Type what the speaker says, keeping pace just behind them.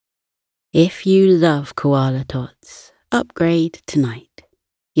If you love Koala Tots, upgrade tonight.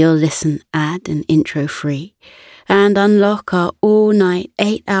 You'll listen ad and intro free and unlock our all-night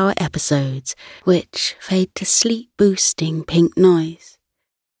 8-hour episodes which fade to sleep-boosting pink noise.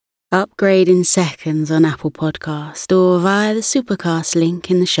 Upgrade in seconds on Apple Podcast or via the Supercast link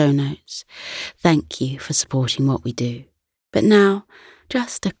in the show notes. Thank you for supporting what we do. But now,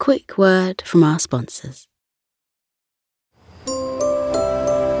 just a quick word from our sponsors.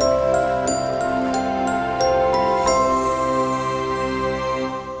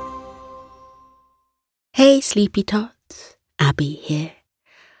 Hey Sleepy Tots, Abby here.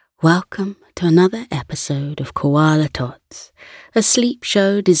 Welcome to another episode of Koala Tots, a sleep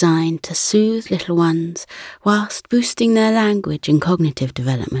show designed to soothe little ones whilst boosting their language and cognitive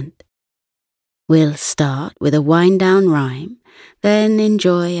development. We'll start with a wind-down rhyme, then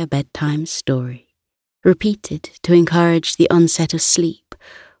enjoy a bedtime story, repeated to encourage the onset of sleep,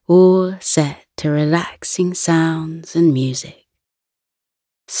 all set to relaxing sounds and music.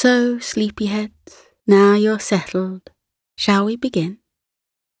 So, sleepyheads, now you're settled, shall we begin?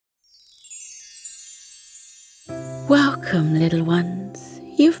 Welcome, little ones,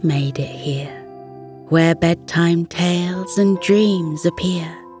 you've made it here, where bedtime tales and dreams appear.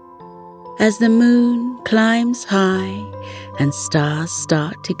 As the moon climbs high and stars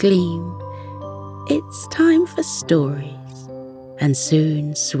start to gleam, it's time for stories and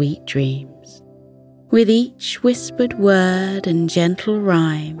soon sweet dreams. With each whispered word and gentle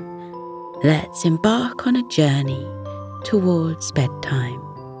rhyme, let's embark on a journey towards bedtime.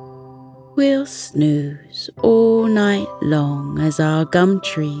 We'll snooze all night long as our gum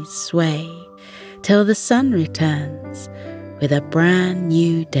trees sway, till the sun returns with a brand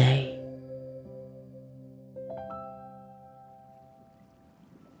new day.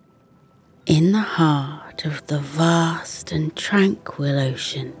 In the heart of the vast and tranquil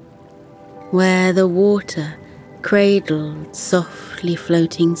ocean, where the water cradled softly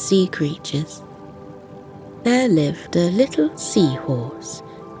floating sea creatures, there lived a little seahorse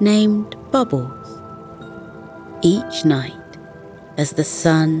named Bubbles. Each night, as the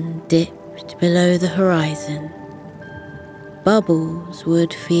sun dipped below the horizon, Bubbles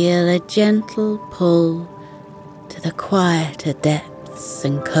would feel a gentle pull to the quieter depths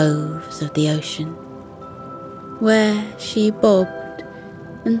and coves of the ocean, where she bobbed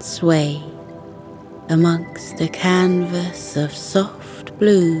and swayed amongst a canvas of soft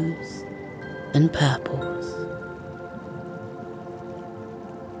blues and purples.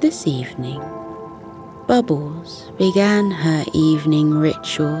 This evening, Bubbles began her evening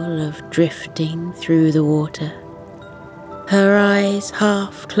ritual of drifting through the water, her eyes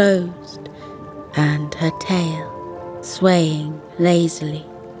half closed and her tail swaying lazily.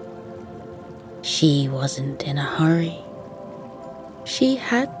 She wasn't in a hurry. She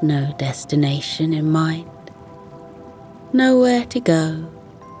had no destination in mind, nowhere to go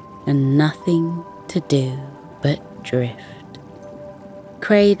and nothing to do but drift,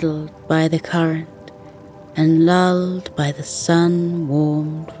 cradled by the current and lulled by the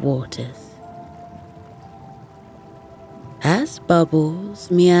sun-warmed waters. As Bubbles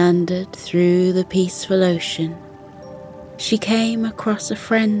meandered through the peaceful ocean, she came across a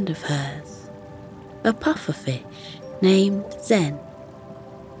friend of hers, a pufferfish named Zen.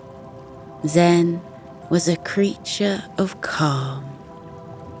 Zen was a creature of calm,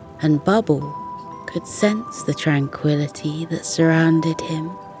 and Bubbles could sense the tranquility that surrounded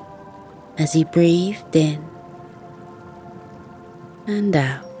him as he breathed in and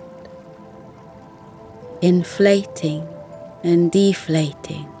out, inflating and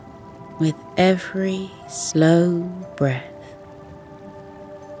deflating with every slow breath.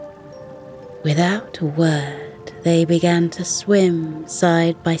 Without a word, they began to swim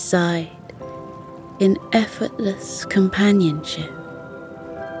side by side in effortless companionship,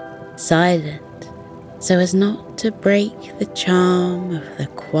 silent so as not to break the charm of the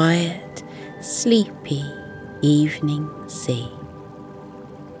quiet, sleepy evening sea.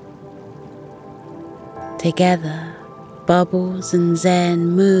 Together, Bubbles and Zen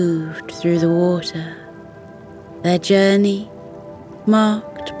moved through the water, their journey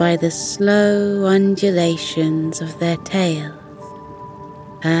marked by the slow undulations of their tails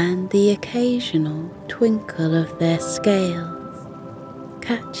and the occasional twinkle of their scales,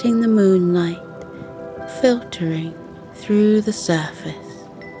 catching the moonlight filtering through the surface.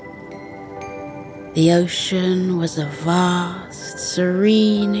 The ocean was a vast,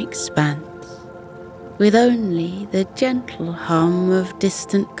 serene expanse, with only the gentle hum of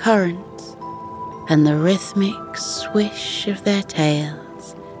distant currents and the rhythmic swish of their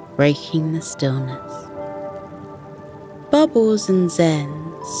tails breaking the stillness. Bubbles and Zen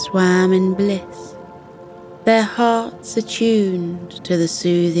swam in bliss, their hearts attuned to the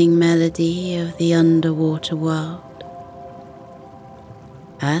soothing melody of the underwater world.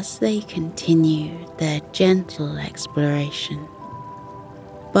 As they continued their gentle exploration,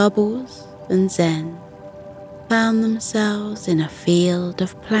 Bubbles and Zen found themselves in a field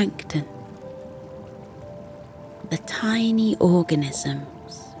of plankton. The tiny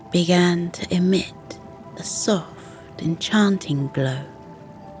organisms began to emit a soft, enchanting glow,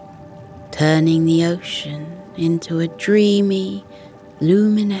 turning the ocean into a dreamy,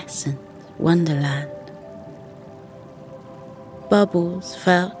 luminescent wonderland. Bubbles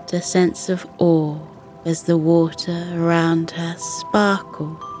felt a sense of awe as the water around her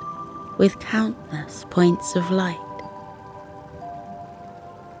sparkled with countless points of light.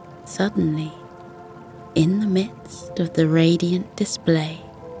 Suddenly, in the midst of the radiant display,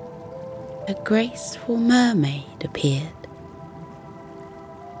 a graceful mermaid appeared.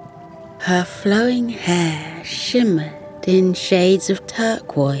 Her flowing hair shimmered in shades of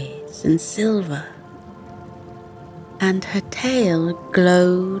turquoise and silver, and her tail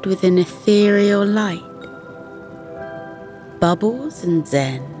glowed with an ethereal light. Bubbles and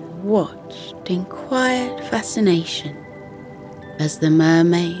Zen watched in quiet fascination as the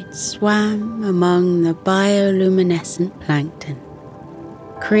mermaid swam among the bioluminescent plankton,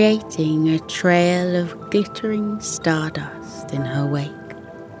 creating a trail of glittering stardust in her wake.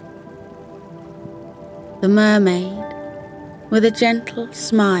 The mermaid, with a gentle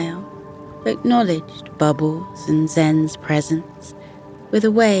smile, acknowledged Bubbles and Zen's presence with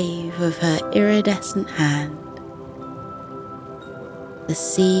a wave of her iridescent hand. The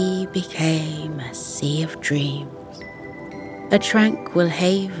sea became a sea of dreams, a tranquil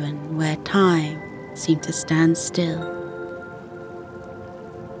haven where time seemed to stand still.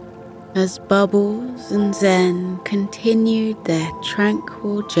 As Bubbles and Zen continued their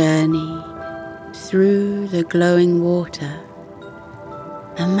tranquil journey through the glowing water,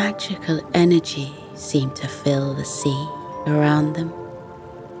 a magical energy seemed to fill the sea around them.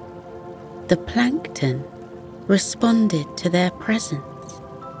 The plankton responded to their presence,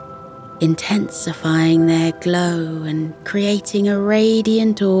 intensifying their glow and creating a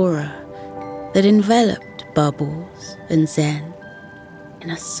radiant aura that enveloped Bubbles and Zen in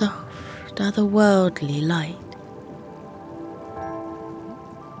a soft, otherworldly light.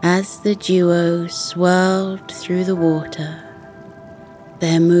 As the duo swirled through the water,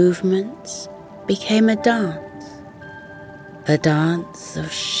 their movements became a dance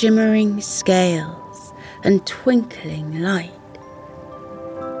of shimmering scales and twinkling light.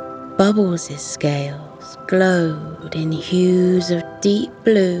 Bubbles' scales glowed in hues of deep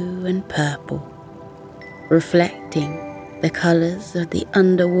blue and purple, reflecting the colours of the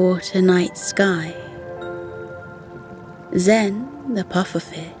underwater night sky. Zen, the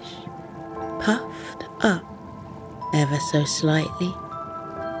pufferfish, puffed up ever so slightly,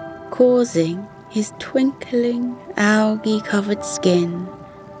 causing his twinkling, algae-covered skin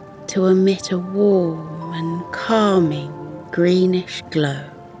to emit a warm and calming greenish glow.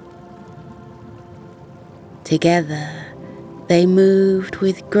 Together, they moved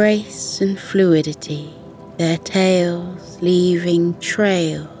with grace and fluidity, their tails leaving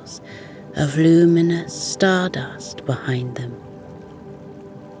trails of luminous stardust behind them.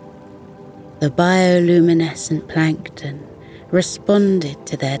 The bioluminescent plankton responded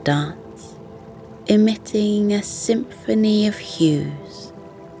to their dance, emitting a symphony of hues: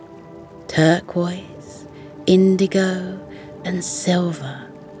 turquoise, indigo, and silver,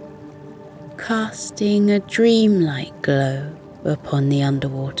 casting a dreamlike glow upon the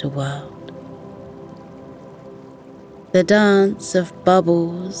underwater world. The dance of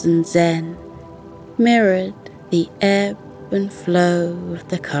Bubbles and Zen mirrored the ebb and flow of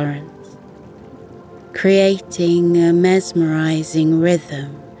the currents, creating a mesmerizing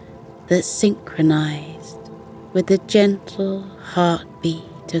rhythm that synchronized with the gentle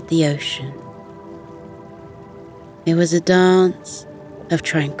heartbeat of the ocean. It was a dance of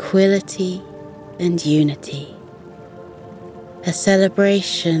tranquility and unity, a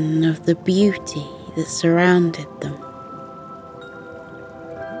celebration of the beauty that surrounded them.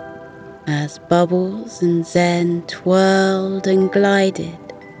 As Bubbles and Zen twirled and glided,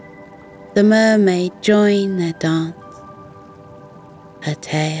 the mermaid joined their dance, her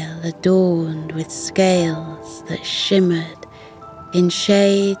tail adorned with scales that shimmered in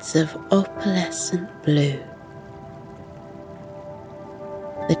shades of opalescent blue.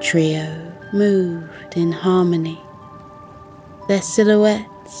 The trio moved in harmony, their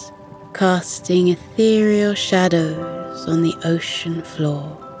silhouettes casting ethereal shadows on the ocean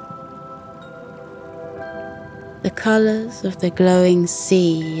floor. The colours of the glowing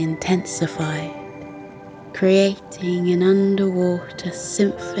sea intensified, creating an underwater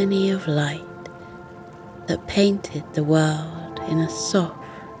symphony of light that painted the world in a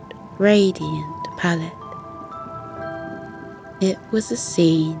soft, radiant palette. It was a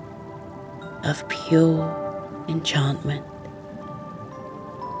scene of pure enchantment.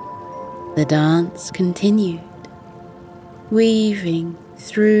 The dance continued, weaving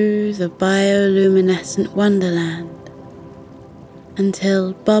through the bioluminescent wonderland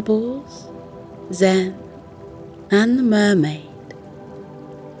until Bubbles, Zen, and the mermaid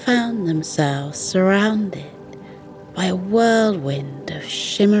found themselves surrounded by a whirlwind of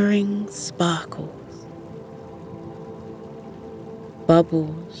shimmering sparkles.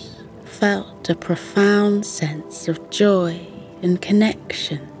 Bubbles felt a profound sense of joy and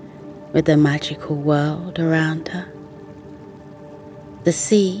connection with the magical world around her. The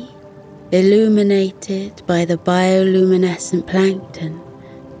sea, illuminated by the bioluminescent plankton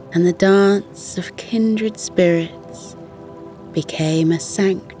and the dance of kindred spirits, became a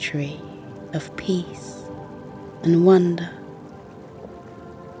sanctuary of peace and wonder.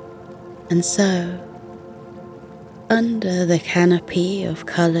 And so, under the canopy of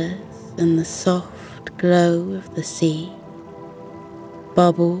colours and the soft glow of the sea,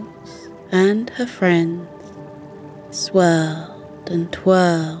 Bubbles and her friends swirled and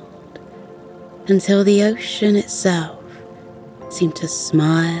twirled until the ocean itself seemed to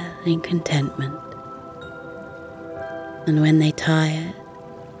smile in contentment. And when they tired,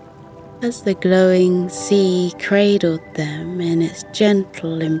 as the glowing sea cradled them in its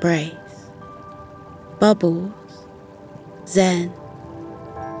gentle embrace, Bubbles, Zen,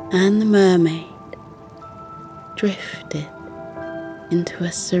 and the mermaid drifted into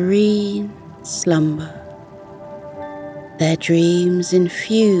a serene slumber, their dreams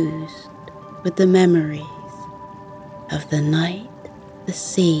infused with the memories of the night the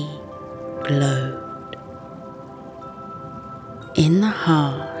sea glowed. In the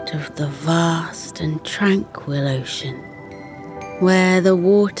heart of the vast and tranquil ocean, where the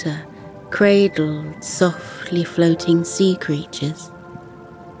water cradled softly floating sea creatures,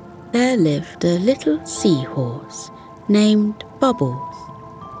 there lived a little seahorse named Bubbles.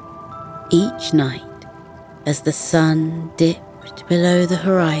 Each night, as the sun dipped below the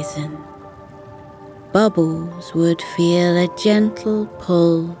horizon, Bubbles would feel a gentle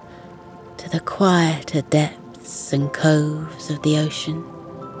pull to the quieter depths and coves of the ocean,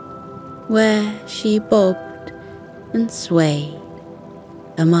 where she bobbed and swayed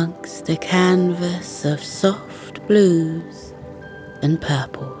amongst a canvas of soft blues and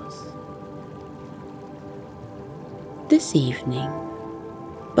purples. This evening,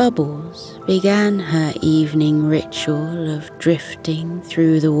 Bubbles began her evening ritual of drifting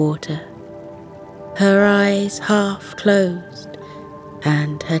through the water, her eyes half closed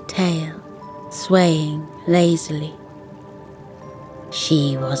and her tail swaying lazily.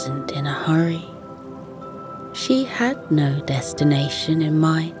 She wasn't in a hurry. She had no destination in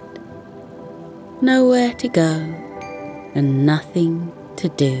mind, nowhere to go and nothing to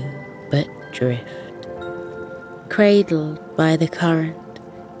do but drift, cradled by the current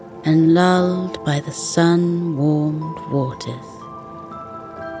and lulled by the sun-warmed waters.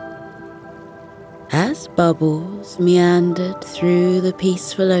 As Bubbles meandered through the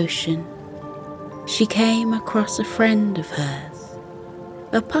peaceful ocean, she came across a friend of hers,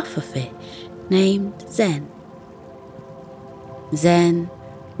 a pufferfish named Zen. Zen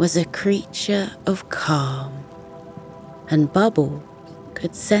was a creature of calm, and Bubbles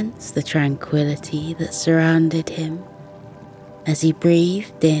could sense the tranquility that surrounded him as he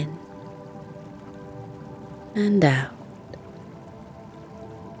breathed in and out,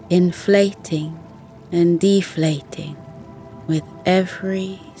 inflating and deflating with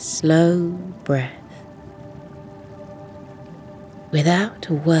every slow breath. Without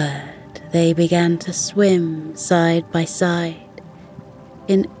a word, they began to swim side by side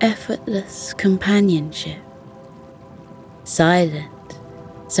in effortless companionship, silent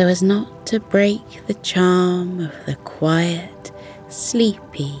so as not to break the charm of the quiet,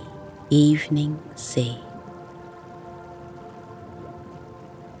 sleepy evening sea.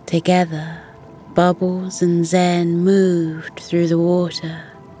 Together, Bubbles and Zen moved through the water,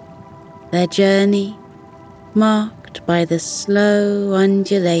 their journey marked by the slow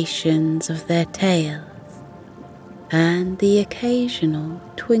undulations of their tails and the occasional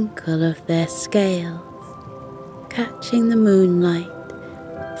twinkle of their scales, catching the moonlight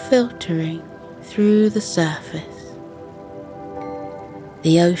filtering through the surface.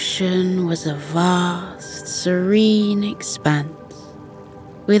 The ocean was a vast, serene expanse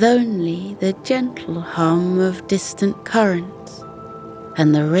with only the gentle hum of distant currents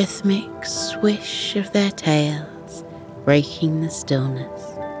and the rhythmic swish of their tails breaking the stillness.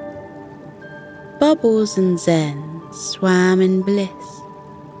 Bubbles and Zen swam in bliss,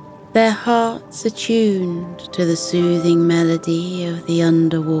 their hearts attuned to the soothing melody of the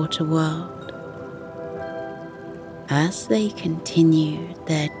underwater world. As they continued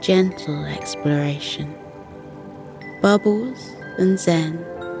their gentle exploration, Bubbles and Zen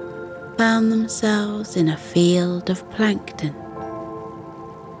found themselves in a field of plankton.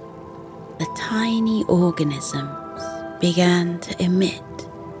 The tiny organisms began to emit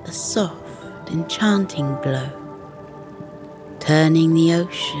a soft, enchanting glow, turning the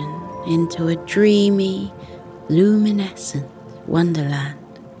ocean into a dreamy, luminescent wonderland.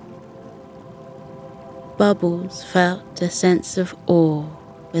 Bubbles felt a sense of awe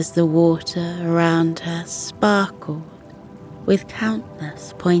as the water around her sparkled with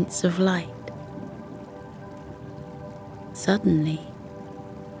countless points of light. Suddenly,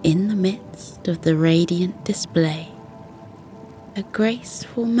 in the midst of the radiant display, a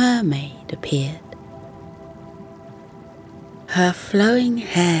graceful mermaid appeared. Her flowing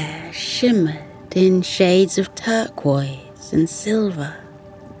hair shimmered in shades of turquoise and silver,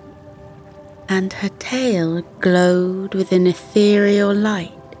 and her tail glowed with an ethereal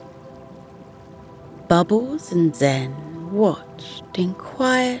light. Bubbles and Zen watched in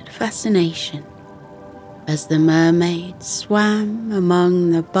quiet fascination as the mermaid swam among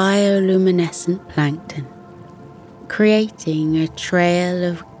the bioluminescent plankton, creating a trail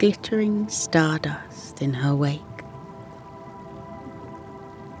of glittering stardust in her wake.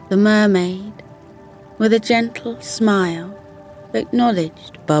 The mermaid, with a gentle smile,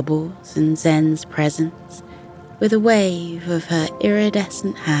 acknowledged Bubbles and Zen's presence with a wave of her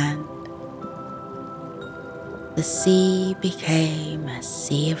iridescent hand. The sea became a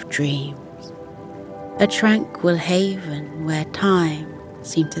sea of dreams, a tranquil haven where time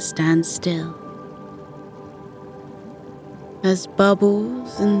seemed to stand still. As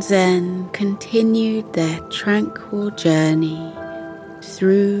Bubbles and Zen continued their tranquil journey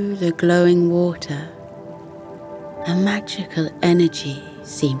through the glowing water, a magical energy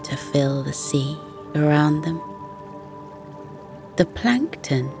seemed to fill the sea around them. The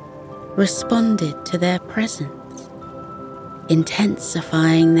plankton responded to their presence,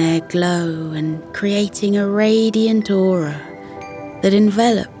 intensifying their glow and creating a radiant aura that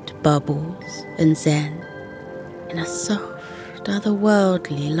enveloped Bubbles and Zen in a soft,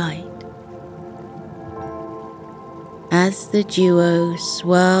 otherworldly light. As the duo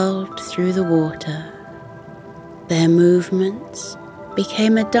swirled through the water, their movements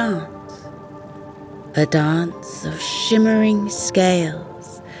became a dance of shimmering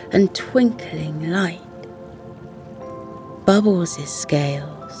scales and twinkling light. Bubbles'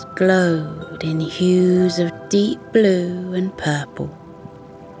 scales glowed in hues of deep blue and purple,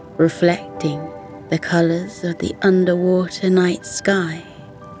 reflecting the colours of the underwater night sky.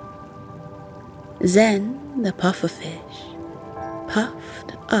 Zen, the pufferfish,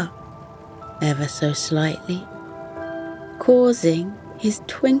 puffed up ever so slightly, causing his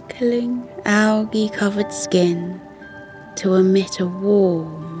twinkling, algae-covered skin to emit a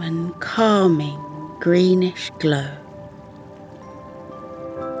warm and calming greenish glow.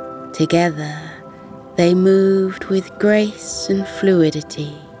 Together, they moved with grace and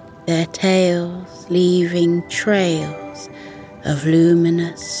fluidity, their tails leaving trails of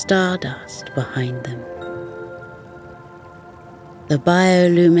luminous stardust behind them. The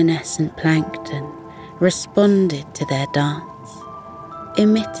bioluminescent plankton responded to their dance,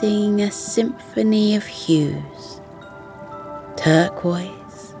 emitting a symphony of hues: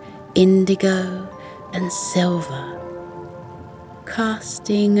 turquoise, indigo, and silver,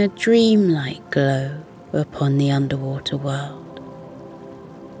 casting a dreamlike glow upon the underwater world.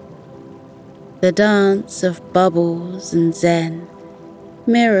 The dance of Bubbles and Zen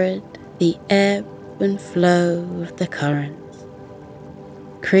mirrored the ebb and flow of the currents,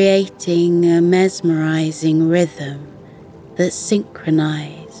 creating a mesmerizing rhythm that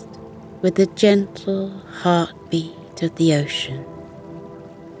synchronized with the gentle heartbeat of the ocean.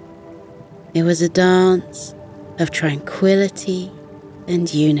 It was a dance of tranquility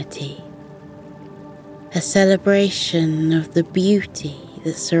and unity, a celebration of the beauty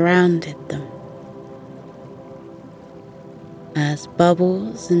that surrounded them. As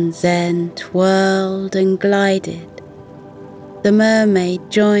Bubbles and Zen twirled and glided, the mermaid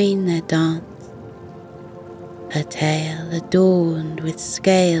joined their dance, her tail adorned with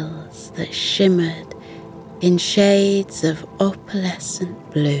scales that shimmered in shades of opalescent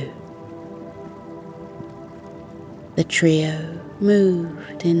blue. The trio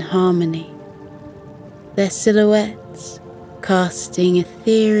moved in harmony, their silhouettes casting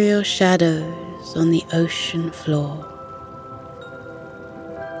ethereal shadows on the ocean floor.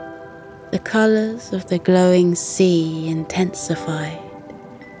 The colours of the glowing sea intensified,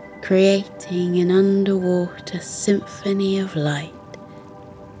 creating an underwater symphony of light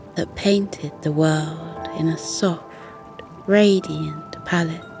that painted the world in a soft, radiant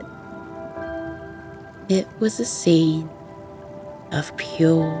palette. It was a scene of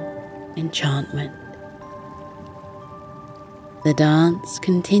pure enchantment. The dance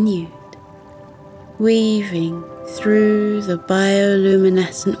continued, weaving through the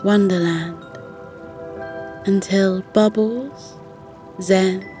bioluminescent wonderland until Bubbles,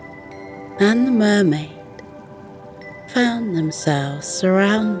 Zen, and the mermaid found themselves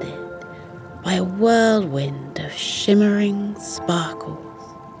surrounded by a whirlwind of shimmering sparkles.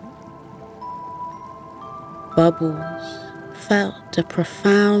 Bubbles felt a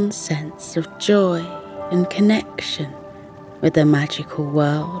profound sense of joy and connection with the magical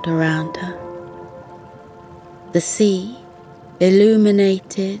world around her. The sea,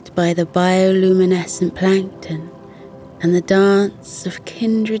 illuminated by the bioluminescent plankton and the dance of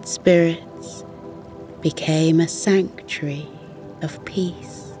kindred spirits, became a sanctuary of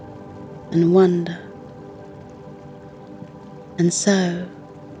peace and wonder. And so,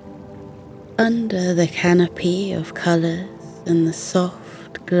 under the canopy of colours and the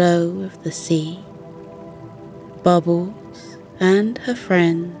soft glow of the sea, Bubbles and her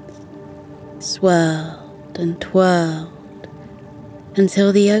friends swirled and twirled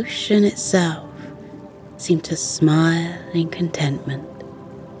until the ocean itself seemed to smile in contentment.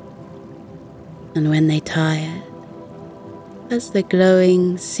 And when they tired, as the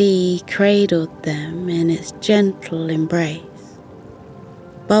glowing sea cradled them in its gentle embrace,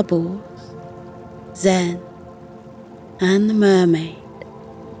 Bubbles, Zen, and the mermaid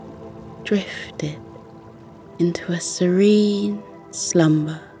drifted into a serene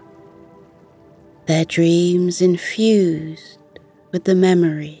slumber, their dreams infused with the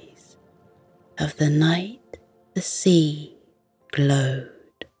memories of the night the sea glowed.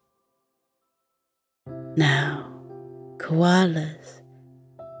 Now, koalas,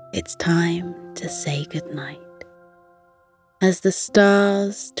 it's time to say goodnight. As the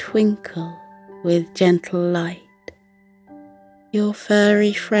stars twinkle with gentle light, your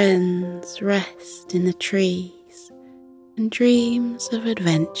furry friends rest in the trees, and dreams of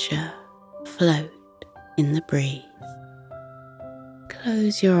adventure float in the breeze.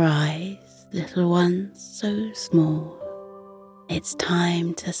 Close your eyes, little ones so small. It's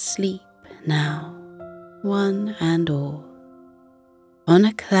time to sleep now, one and all. On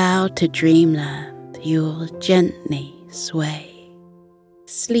a cloud to dreamland you'll gently sway.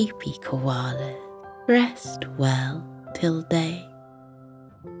 Sleepy koalas, rest well till day.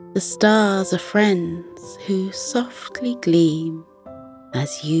 The stars are friends who softly gleam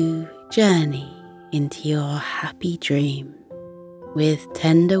as you journey into your happy dream. With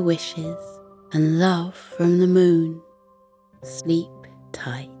tender wishes and love from the moon. Sleep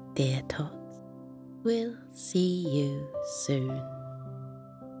tight, dear tots. We'll see you soon.